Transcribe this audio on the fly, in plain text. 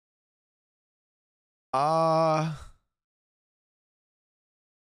All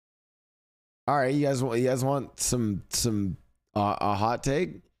right, you guys want some a hot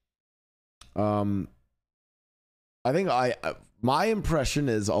take? I think my impression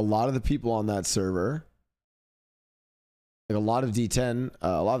is a lot of the people on that server, like a lot of D10,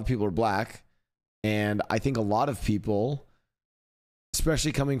 a lot of people are black, and I think a lot of people,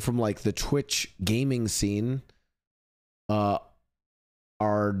 especially coming from like the Twitch gaming scene, are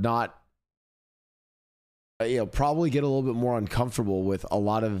not, probably get a little bit more uncomfortable with a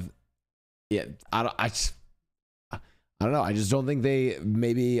lot of, I don't know. I just don't think they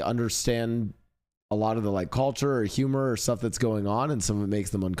maybe understand a lot of the like culture or humor or stuff that's going on, and some of it makes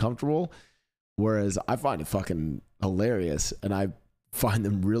them uncomfortable. Whereas I find it fucking hilarious, and I find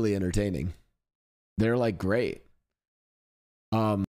them really entertaining. They're like great.